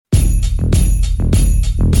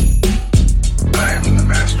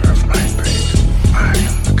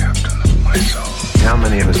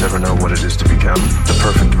drive is to become the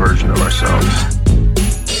perfect version of ourselves.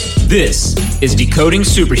 This is Decoding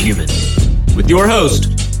Superhuman with your host,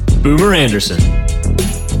 Boomer Anderson.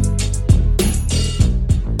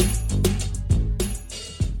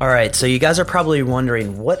 All right, so you guys are probably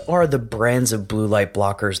wondering, what are the brands of blue light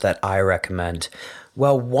blockers that I recommend?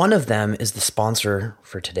 Well, one of them is the sponsor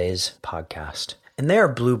for today's podcast, and they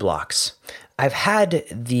are BLUblox. I've had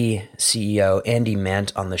the CEO, Andy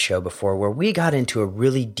Mant, on the show before where we got into a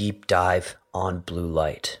really deep dive on blue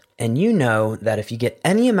light. And you know that if you get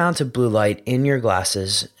any amount of blue light in your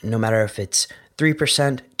glasses, no matter if it's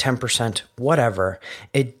 3%, 10%, whatever,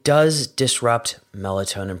 it does disrupt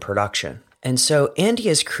melatonin production. And so Andy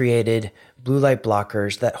has created blue light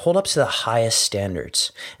blockers that hold up to the highest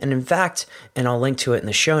standards. And in fact, and I'll link to it in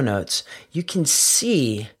the show notes, you can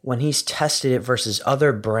see when he's tested it versus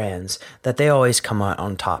other brands that they always come out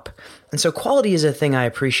on top. And so quality is a thing I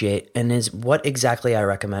appreciate and is what exactly I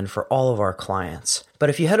recommend for all of our clients. But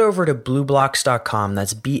if you head over to blublox.com,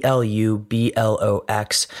 that's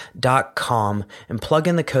BLUBLOX.com, and plug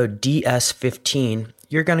in the code DS15,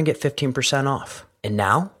 you're going to get 15% off. And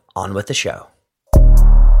now, on with the show.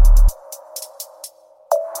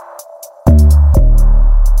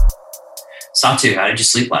 Satu, how did you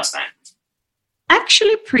sleep last night?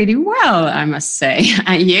 Actually, pretty well, I must say.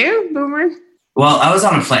 And you, Boomer? Well, I was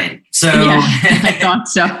on a plane, so yeah, I thought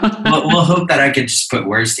so. we'll hope that I could just put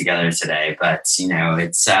words together today. But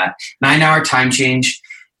it's a 9-hour time change,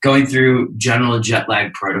 going through general jet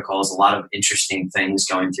lag protocols. A lot of interesting things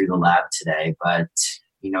going through the lab today. But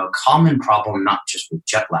a common problem, not just with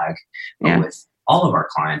jet lag, but with all of our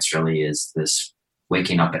clients, really, is this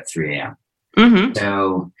waking up at 3 a.m. Mm-hmm.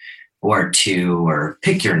 So, or 2, or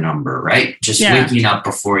pick your number, right? Just waking up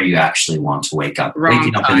before you actually want to wake up.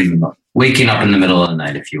 Waking up in the middle of the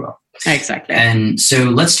night, if you will. Exactly. And so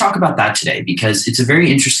let's talk about that today, because it's a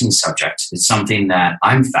very interesting subject. It's something that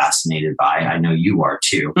I'm fascinated by. I know you are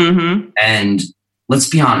too. Mm-hmm. And let's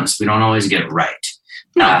be honest, we don't always get it right.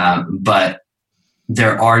 No. But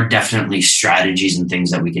there are definitely strategies and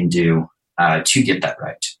things that we can do to get that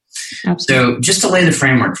right. Absolutely. So just to lay the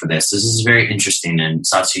framework for this is very interesting. And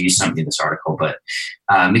Satsu, you sent me this article, but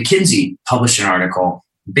McKinsey published an article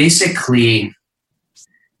basically,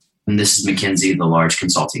 and this is McKinsey, the large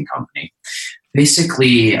consulting company,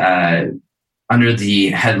 basically under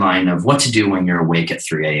the headline of what to do when you're awake at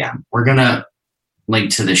 3 a.m. We're going to link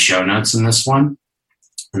to the show notes in this one.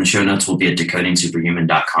 And the show notes will be at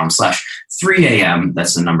decodingsuperhuman.com/3 a.m.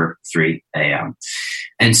 That's the number 3 a.m.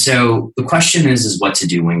 And so the question is what to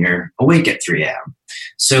do when you're awake at 3 a.m.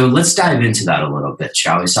 So let's dive into that a little bit,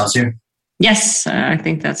 shall we, Salsier? Yes, I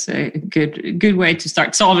think that's a good way to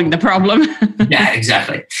start solving the problem. Yeah,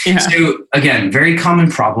 exactly. Yeah. So again, very common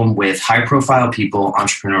problem with high-profile people,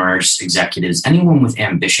 entrepreneurs, executives, anyone with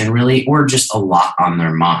ambition, really, or just a lot on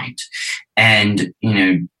their mind. And,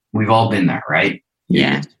 we've all been there, right?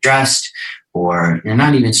 Yeah. You're stressed, or you're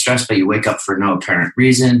not even stressed, but you wake up for no apparent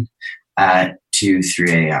reason at 2,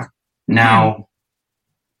 3 a.m. Now,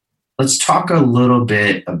 let's talk a little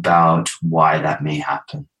bit about why that may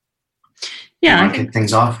happen. Yeah. Kick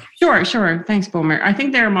things off? Sure. Thanks, Boomer. I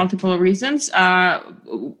think there are multiple reasons.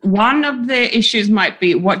 One of the issues might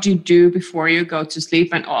be what do you do before you go to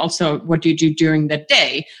sleep, and also what do you do during the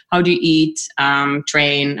day? How do you eat,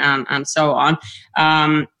 train, and so on?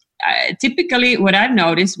 Typically, what I've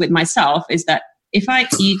noticed with myself is that if I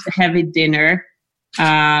eat a heavy dinner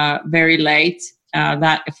very late,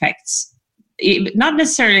 that affects not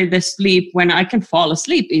necessarily the sleep when I can fall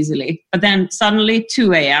asleep easily, but then suddenly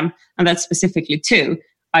 2 a.m., and that's specifically 2,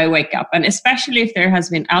 I wake up. And especially if there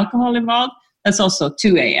has been alcohol involved, that's also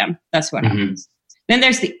 2 a.m. That's what happens. Then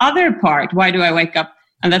there's the other part. Why do I wake up?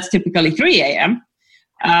 And that's typically 3 a.m.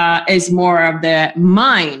 Is more of the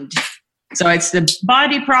mind. So it's the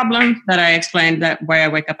body problem that I explained, that why I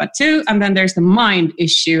wake up at 2, and then there's the mind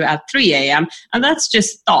issue at 3 a.m. And that's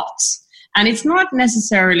just thoughts. And it's not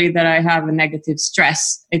necessarily that I have a negative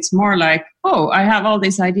stress. It's more like, I have all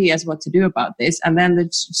these ideas what to do about this. And then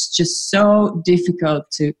it's just so difficult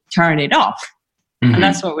to turn it off. Mm-hmm. And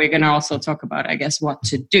that's what we're going to also talk about, I guess, what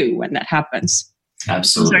to do when that happens.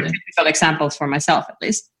 Absolutely. Those are typical examples for myself, at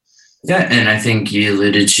least. Yeah, and I think you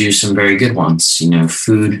alluded to some very good ones.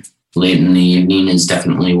 Food late in the evening is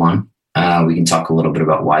definitely one. We can talk a little bit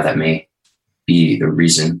about why that may be the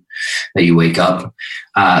reason that you wake up.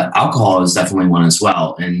 Alcohol is definitely one as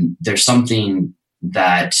well. And there's something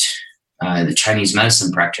that the Chinese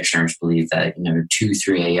medicine practitioners believe that 2,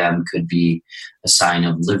 3 a.m. could be a sign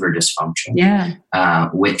of liver dysfunction. Yeah.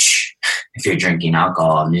 Which, if you're drinking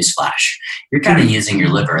alcohol, newsflash, you're kind of using your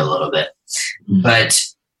liver a little bit. But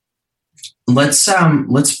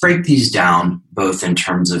let's break these down both in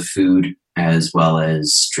terms of food as well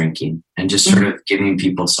as drinking, and just sort of giving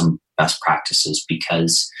people some best practices,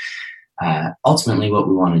 because ultimately what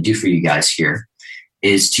we want to do for you guys here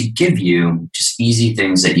is to give you just easy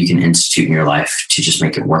things that you can institute in your life to just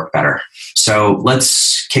make it work better. So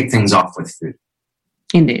let's kick things off with food.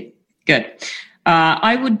 Indeed. Good.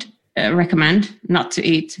 I would recommend not to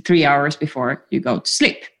eat 3 hours before you go to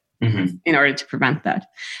sleep in order to prevent that.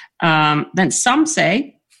 Then some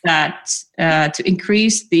say that to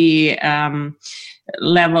increase the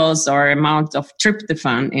levels or amount of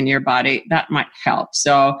tryptophan in your body, that might help.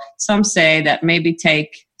 So some say that maybe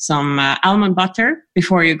take some almond butter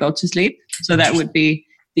before you go to sleep. So that would be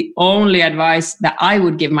the only advice that I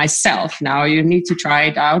would give myself. Now you need to try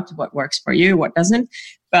it out, what works for you, what doesn't.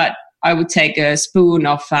 But I would take a spoon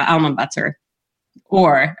of almond butter.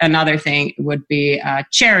 Or another thing would be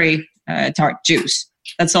cherry tart juice.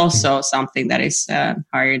 That's also something that is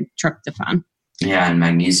higher in tryptophan. Yeah, and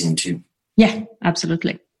magnesium too. Yeah,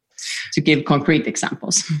 absolutely. To give concrete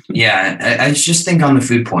examples. Yeah, I just think on the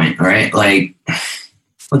food point, right? Like,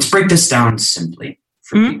 let's break this down simply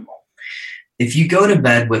for people. If you go to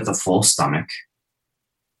bed with a full stomach,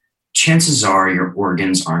 chances are your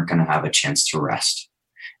organs aren't going to have a chance to rest.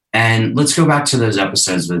 And let's go back to those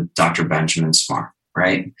episodes with Dr. Benjamin Smart,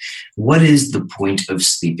 right? What is the point of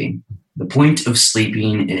sleeping? The point of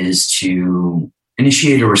sleeping is to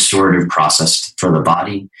initiate a restorative process for the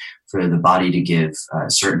body to give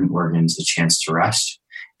certain organs a chance to rest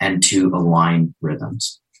and to align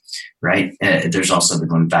rhythms, right? There's also the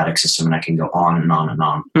lymphatic system, and I can go on and on and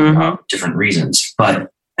on about different reasons.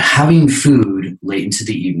 But having food late into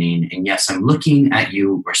the evening, and yes, I'm looking at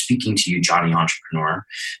you or speaking to you, Johnny Entrepreneur,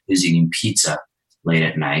 who's eating pizza late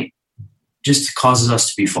at night, just causes us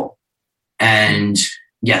to be full. And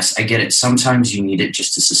yes, I get it. Sometimes you need it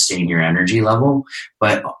just to sustain your energy level.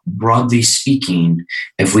 But broadly speaking,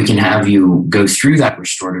 if we can have you go through that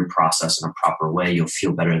restorative process in a proper way, you'll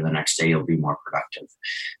feel better the next day. You'll be more productive.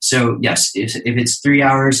 So yes, if it's 3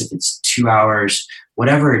 hours, if it's 2 hours,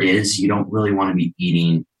 whatever it is, you don't really want to be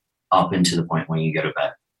eating up into the point when you go to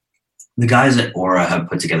bed. The guys at Oura have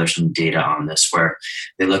put together some data on this where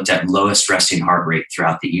they looked at lowest resting heart rate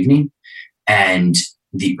throughout the evening. And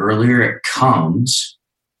the earlier it comes,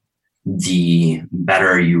 the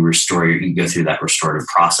better you go through that restorative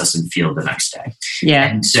process and feel the next day. Yeah.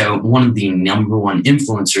 And so one of the number one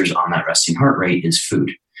influencers on that resting heart rate is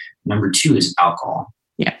food. Number 2 is alcohol.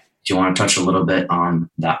 Yeah. Do you want to touch a little bit on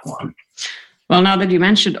that one? Well, now that you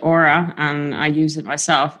mentioned Oura, and I use it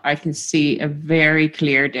myself, I can see a very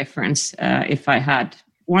clear difference. If I had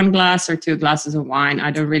 1 glass or 2 glasses of wine,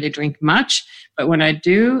 I don't really drink much, but when I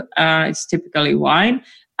do, it's typically wine,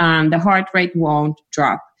 and the heart rate won't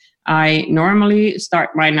drop. I normally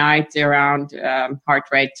start my night around heart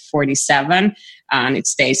rate 47, and it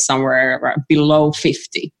stays somewhere below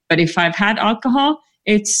 50. But if I've had alcohol,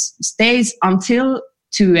 it stays until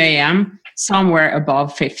 2 a.m., somewhere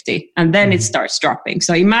above 50, and then it starts dropping.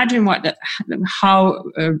 So imagine how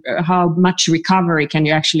much recovery can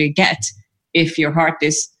you actually get if your heart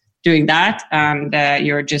is doing that and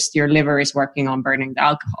your liver is working on burning the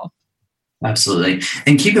alcohol. Absolutely.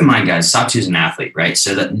 And keep in mind, guys, Satu's an athlete, right?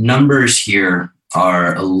 So that numbers here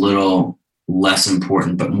are a little less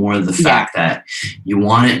important, but more the fact that you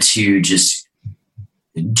want it to just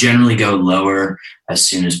generally go lower as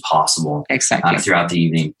soon as possible throughout the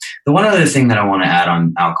evening. The one other thing that I want to add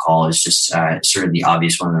on alcohol is just sort of the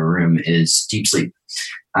obvious one in the room is deep sleep.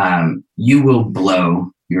 You will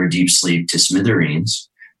blow your deep sleep to smithereens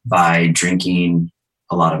by drinking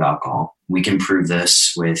a lot of alcohol. We can prove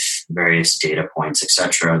this with various data points,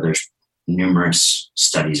 etc. There's numerous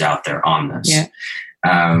studies out there on this. Yeah.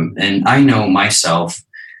 And I know myself,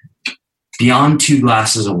 beyond 2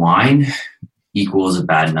 glasses of wine equals a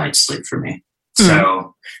bad night's sleep for me.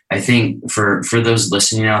 So I think for those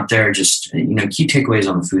listening out there, just, key takeaways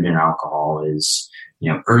on the food and alcohol is,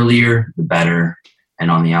 earlier, the better. And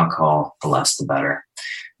on the alcohol, the less, the better.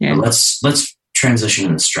 Yeah. Let's transition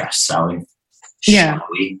into stress, Sally. Shall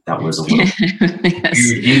we? That was a little weird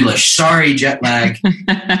English. Sorry, jet lag.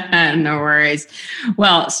 No worries.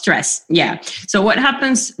 Well, stress. Yeah. So what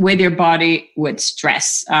happens with your body with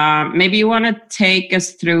stress? Maybe you want to take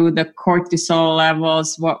us through the cortisol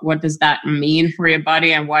levels. What does that mean for your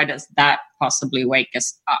body, and why does that possibly wake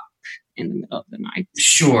us up in the middle of the night?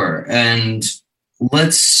 Sure. And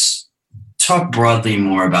let's talk broadly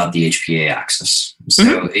more about the HPA axis.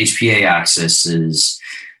 So HPA axis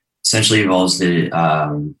essentially involves the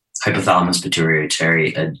hypothalamus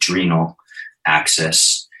pituitary adrenal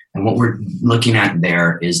axis, And what we're looking at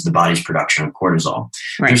there is the body's production of cortisol.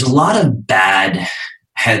 Right. There's a lot of bad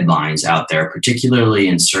headlines out there, particularly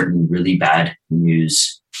in certain really bad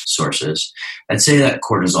news sources, that say that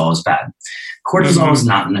cortisol is bad. Cortisol is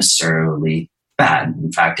not necessarily bad.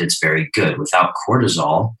 In fact, it's very good. Without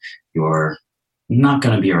cortisol, you're not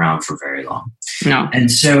going to be around for very long. No.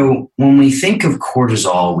 And so when we think of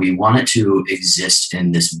cortisol, we want it to exist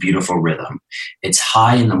in this beautiful rhythm. It's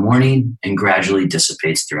high in the morning and gradually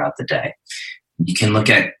dissipates throughout the day. You can look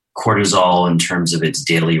at cortisol in terms of its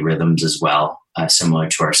daily rhythms as well, similar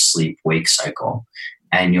to our sleep-wake cycle.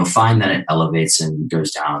 And you'll find that it elevates and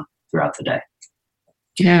goes down throughout the day.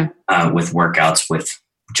 Yeah. With workouts, with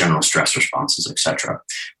general stress responses, etc.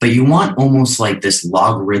 But you want almost like this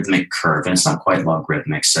logarithmic curve, and it's not quite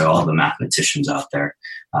logarithmic, so all the mathematicians out there,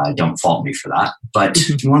 don't fault me for that. But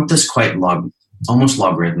you want this quite almost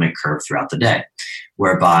logarithmic curve throughout the day,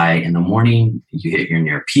 whereby in the morning you hit your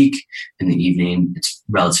near peak, in the evening it's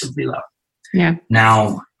relatively low. Yeah.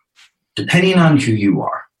 Now, depending on who you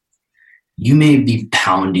are, you may be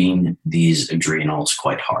pounding these adrenals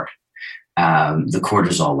quite hard. The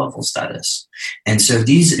cortisol levels, that is. And so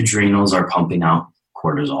these adrenals are pumping out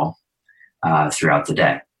cortisol throughout the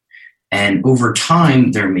day. And over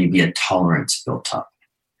time, there may be a tolerance built up,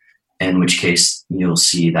 in which case you'll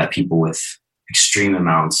see that people with extreme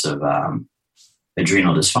amounts of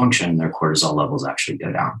adrenal dysfunction, their cortisol levels actually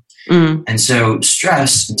go down. And so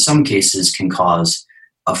stress, in some cases, can cause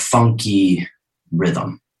a funky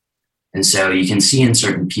rhythm. And so you can see in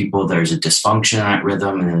certain people, there's a dysfunction in that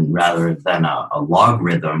rhythm, and rather than a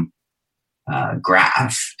logarithm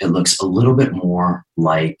graph, it looks a little bit more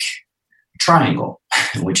like a triangle,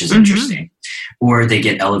 which is interesting. Or they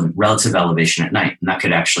get relative elevation at night, and that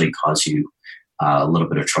could actually cause you a little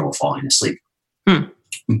bit of trouble falling asleep.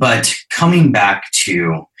 But coming back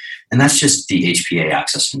to, and that's just the HPA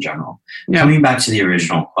axis in general, coming back to the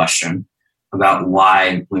original question about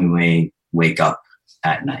why we may wake up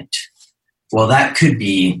at night. Well, that could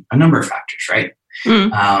be a number of factors, right?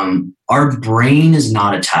 Our brain is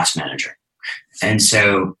not a task manager. And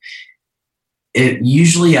so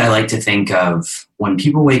usually I like to think of when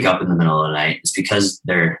people wake up in the middle of the night, it's because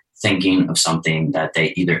they're thinking of something that they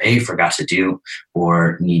either A, forgot to do,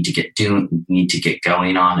 or need to get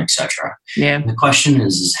going on, etc. Yeah. And the question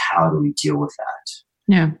is how do we deal with that?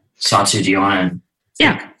 Yeah. Satya, do you want to?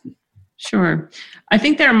 Yeah, sure. I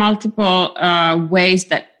think there are multiple ways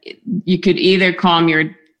that you could either calm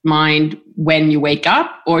your mind when you wake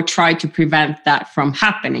up or try to prevent that from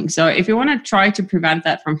happening. So if you want to try to prevent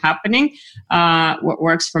that from happening, what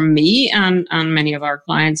works for me and many of our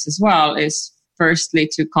clients as well is firstly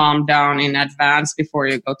to calm down in advance before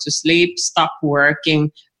you go to sleep, stop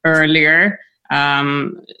working earlier,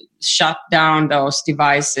 shut down those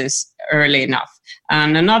devices early enough.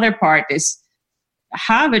 And another part is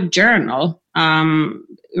have a journal,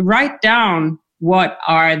 write down what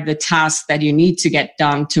are the tasks that you need to get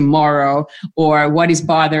done tomorrow or what is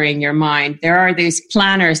bothering your mind. There are these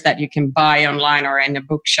planners that you can buy online or in a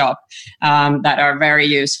bookshop that are very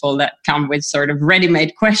useful, that come with sort of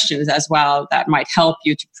ready-made questions as well that might help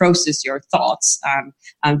you to process your thoughts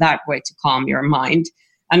and that way to calm your mind.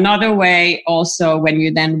 Another way also when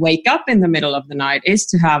you then wake up in the middle of the night is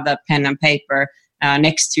to have that pen and paper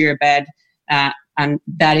next to your bed. And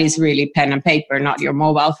that is really pen and paper, not your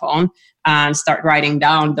mobile phone, and start writing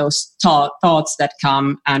down those thoughts that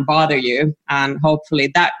come and bother you. And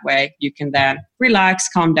hopefully that way you can then relax,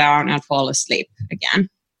 calm down, and fall asleep again.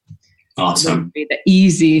 Awesome. That would be the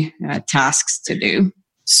easy tasks to do.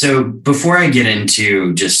 So before I get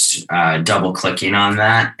into just double clicking on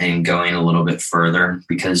that and going a little bit further,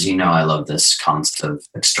 because I love this concept of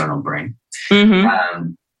external brain.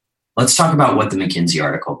 Let's talk about what the McKinsey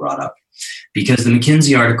article brought up. Because the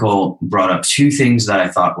McKinsey article brought up two things that I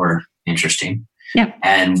thought were interesting. Yeah.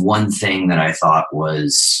 And one thing that I thought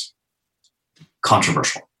was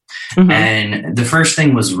controversial. And the first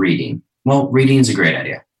thing was reading. Well, reading is a great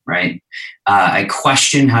idea, right? I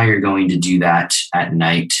question how you're going to do that at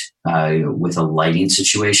night with a lighting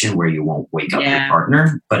situation where you won't wake up your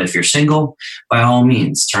partner. But if you're single, by all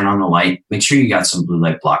means, turn on the light. Make sure you got some blue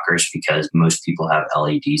light blockers because most people have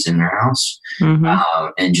LEDs in their house.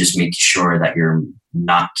 And just make sure that you're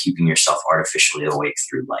not keeping yourself artificially awake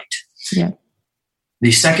through light. Yeah.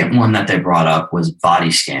 The second one that they brought up was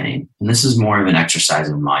body scanning. And this is more of an exercise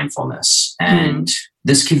in mindfulness. And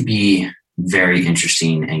this could be very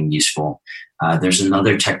interesting and useful. There's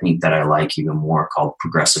another technique that I like even more called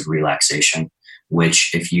progressive relaxation,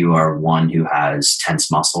 which if you are one who has tense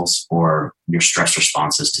muscles or your stress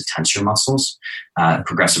response is to tense your muscles,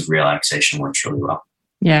 progressive relaxation works really well.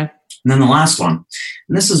 Yeah. And then the last one,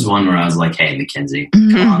 and this is one where I was like, hey, Mackenzie,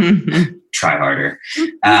 come on, try harder.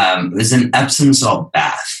 Is an Epsom salt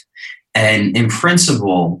bath. And in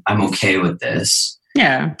principle, I'm okay with this.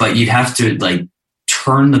 Yeah. But you have to like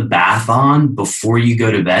turn the bath on before you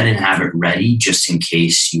go to bed and have it ready just in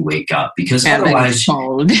case you wake up. Because otherwise, it's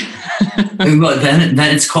cold. well, then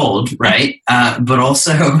it's cold, right? But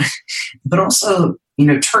also,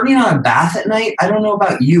 turning on a bath at night, I don't know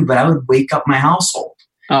about you, but I would wake up my household.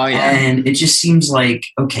 Oh, yeah. And it just seems like,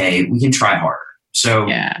 okay, we can try harder. So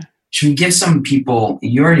should we give some people,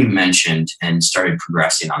 you already mentioned and started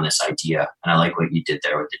progressing on this idea, and I like what you did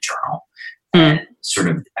there with the journal and sort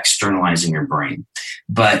of externalizing your brain.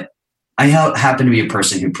 But I happen to be a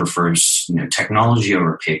person who prefers, technology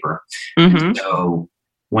over paper. Mm-hmm. So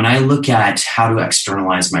when I look at how to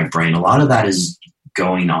externalize my brain, a lot of that is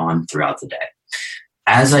going on throughout the day.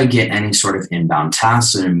 As I get any sort of inbound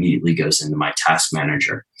tasks, it immediately goes into my task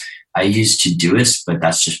manager. I use Todoist, but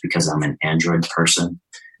that's just because I'm an Android person.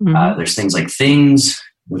 Mm-hmm. There's things like Things,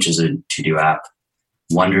 which is a to-do app.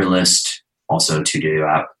 Wunderlist, also a to-do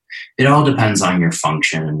app. It all depends on your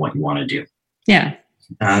function and what you want to do. Yeah.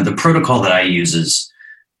 The protocol that I use is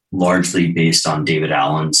largely based on David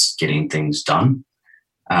Allen's Getting Things Done.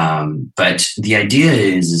 But the idea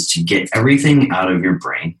is to get everything out of your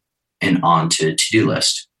brain and onto a to-do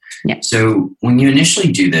list. Yeah. So when you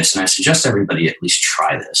initially do this, and I suggest everybody at least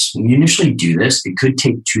try this, when you initially do this, it could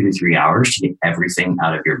take 2 to 3 hours to get everything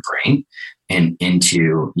out of your brain and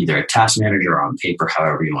into either a task manager or on paper,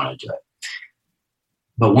 however you want to do it.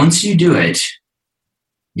 But once you do it,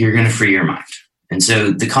 you're going to free your mind. And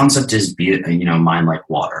so the concept is mind like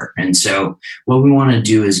water. And so what we want to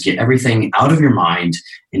do is get everything out of your mind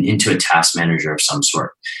and into a task manager of some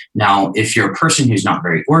sort. Now, if you're a person who's not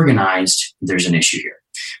very organized, there's an issue here.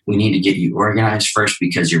 We need to get you organized first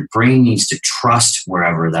because your brain needs to trust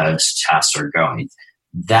wherever those tasks are going.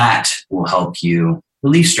 That will help you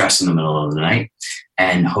relieve stress in the middle of the night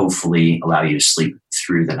and hopefully allow you to sleep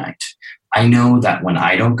through the night. I know that when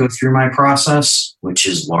I don't go through my process, which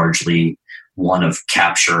is largely one of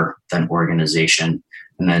capture, then organization,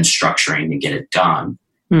 and then structuring to get it done.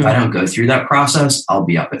 If I don't go through that process, I'll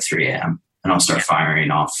be up at 3 a.m. and I'll start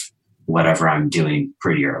firing off whatever I'm doing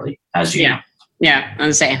pretty early, as you know. Yeah, and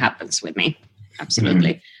the same happens with me.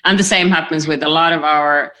 Absolutely. Mm-hmm. And the same happens with a lot of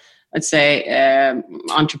our, let's say,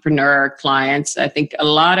 entrepreneur clients. I think a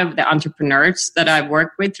lot of the entrepreneurs that I've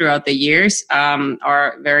worked with throughout the years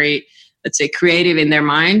are very, let's say, creative in their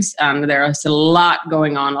minds. There's a lot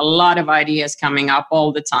going on, a lot of ideas coming up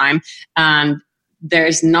all the time. And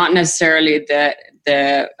there's not necessarily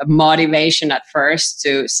the motivation at first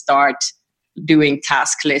to start doing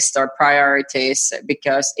task lists or priorities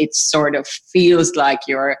because it sort of feels like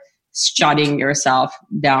you're shutting yourself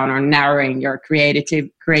down or narrowing your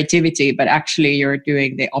creativity, but actually you're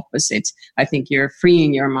doing the opposite. I think you're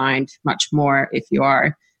freeing your mind much more if you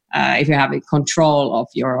have a control of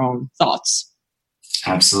your own thoughts.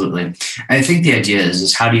 Absolutely. I think the idea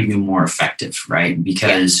is how do you be more effective, right?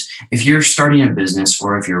 Because if you're starting a business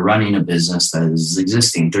or if you're running a business that is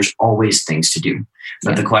existing, there's always things to do.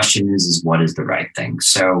 But the question is what is the right thing?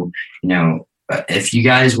 So, if you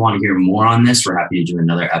guys want to hear more on this, we're happy to do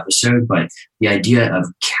another episode. But the idea of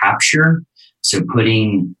capture, so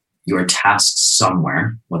putting your tasks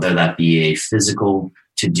somewhere, whether that be a physical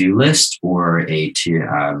to-do list or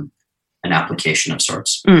an application of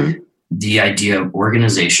sorts. The idea of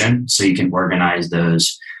organization, so you can organize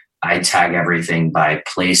those. I tag everything by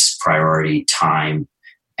place, priority, time,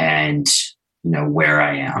 and where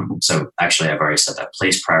I am. So actually, I've already said that: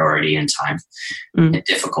 place, priority, and time, and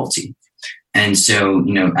difficulty. And so,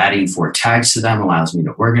 adding 4 tags to them allows me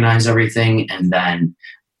to organize everything. And then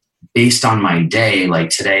based on my day, like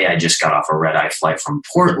today, I just got off a red-eye flight from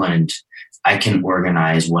Portland. I can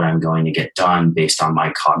organize what I'm going to get done based on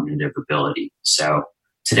my cognitive ability. So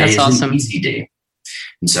today is awesome. An easy day.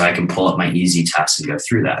 And so I can pull up my easy tasks and go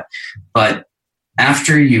through that. But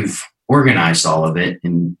after you've organized all of it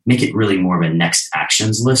and make it really more of a next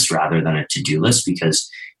actions list rather than a to-do list, because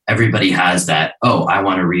everybody has that, I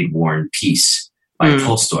want to read War and Peace by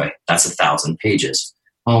Tolstoy. That's 1,000 pages.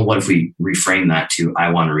 Well, what if we reframe that to, I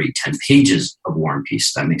want to read 10 pages of War and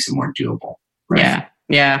Peace? That makes it more doable. Right?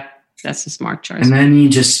 Yeah. That's a smart choice. And then you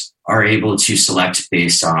just are able to select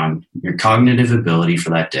based on your cognitive ability for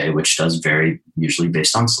that day, which does vary usually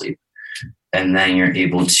based on sleep. And then you're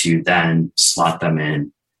able to then slot them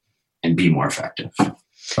in and be more effective.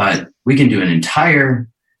 But we can do an entire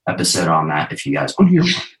episode on that if you guys want to hear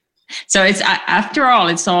more. So it's after all,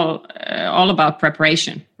 it's all about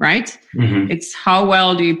preparation, right? Mm-hmm. It's how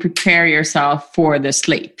well do you prepare yourself for the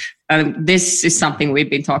sleep? This is something we've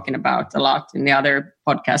been talking about a lot in the other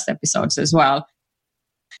podcast episodes as well.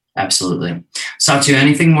 Absolutely. Satu,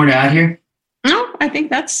 anything more to add here? No, I think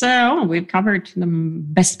that's all. We've covered the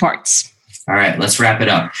best parts. All right, let's wrap it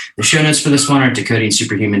up. The show notes for this one are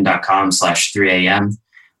decodingsuperhuman.com/3am.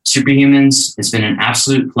 Superhumans, it's been an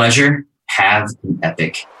absolute pleasure. Have an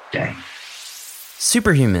epic day.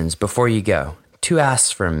 Superhumans, before you go, 2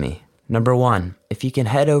 asks from me. Number 1, if you can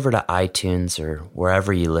head over to iTunes or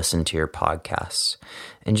wherever you listen to your podcasts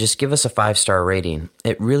and just give us a 5-star rating,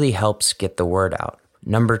 it really helps get the word out.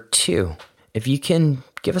 Number 2, if you can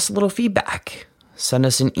give us a little feedback, send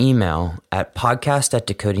us an email at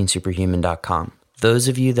podcast@decodingsuperhuman.com. Those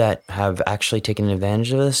of you that have actually taken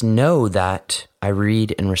advantage of this know that I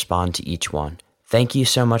read and respond to each one. Thank you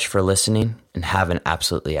so much for listening, and have an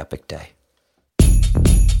absolutely epic day.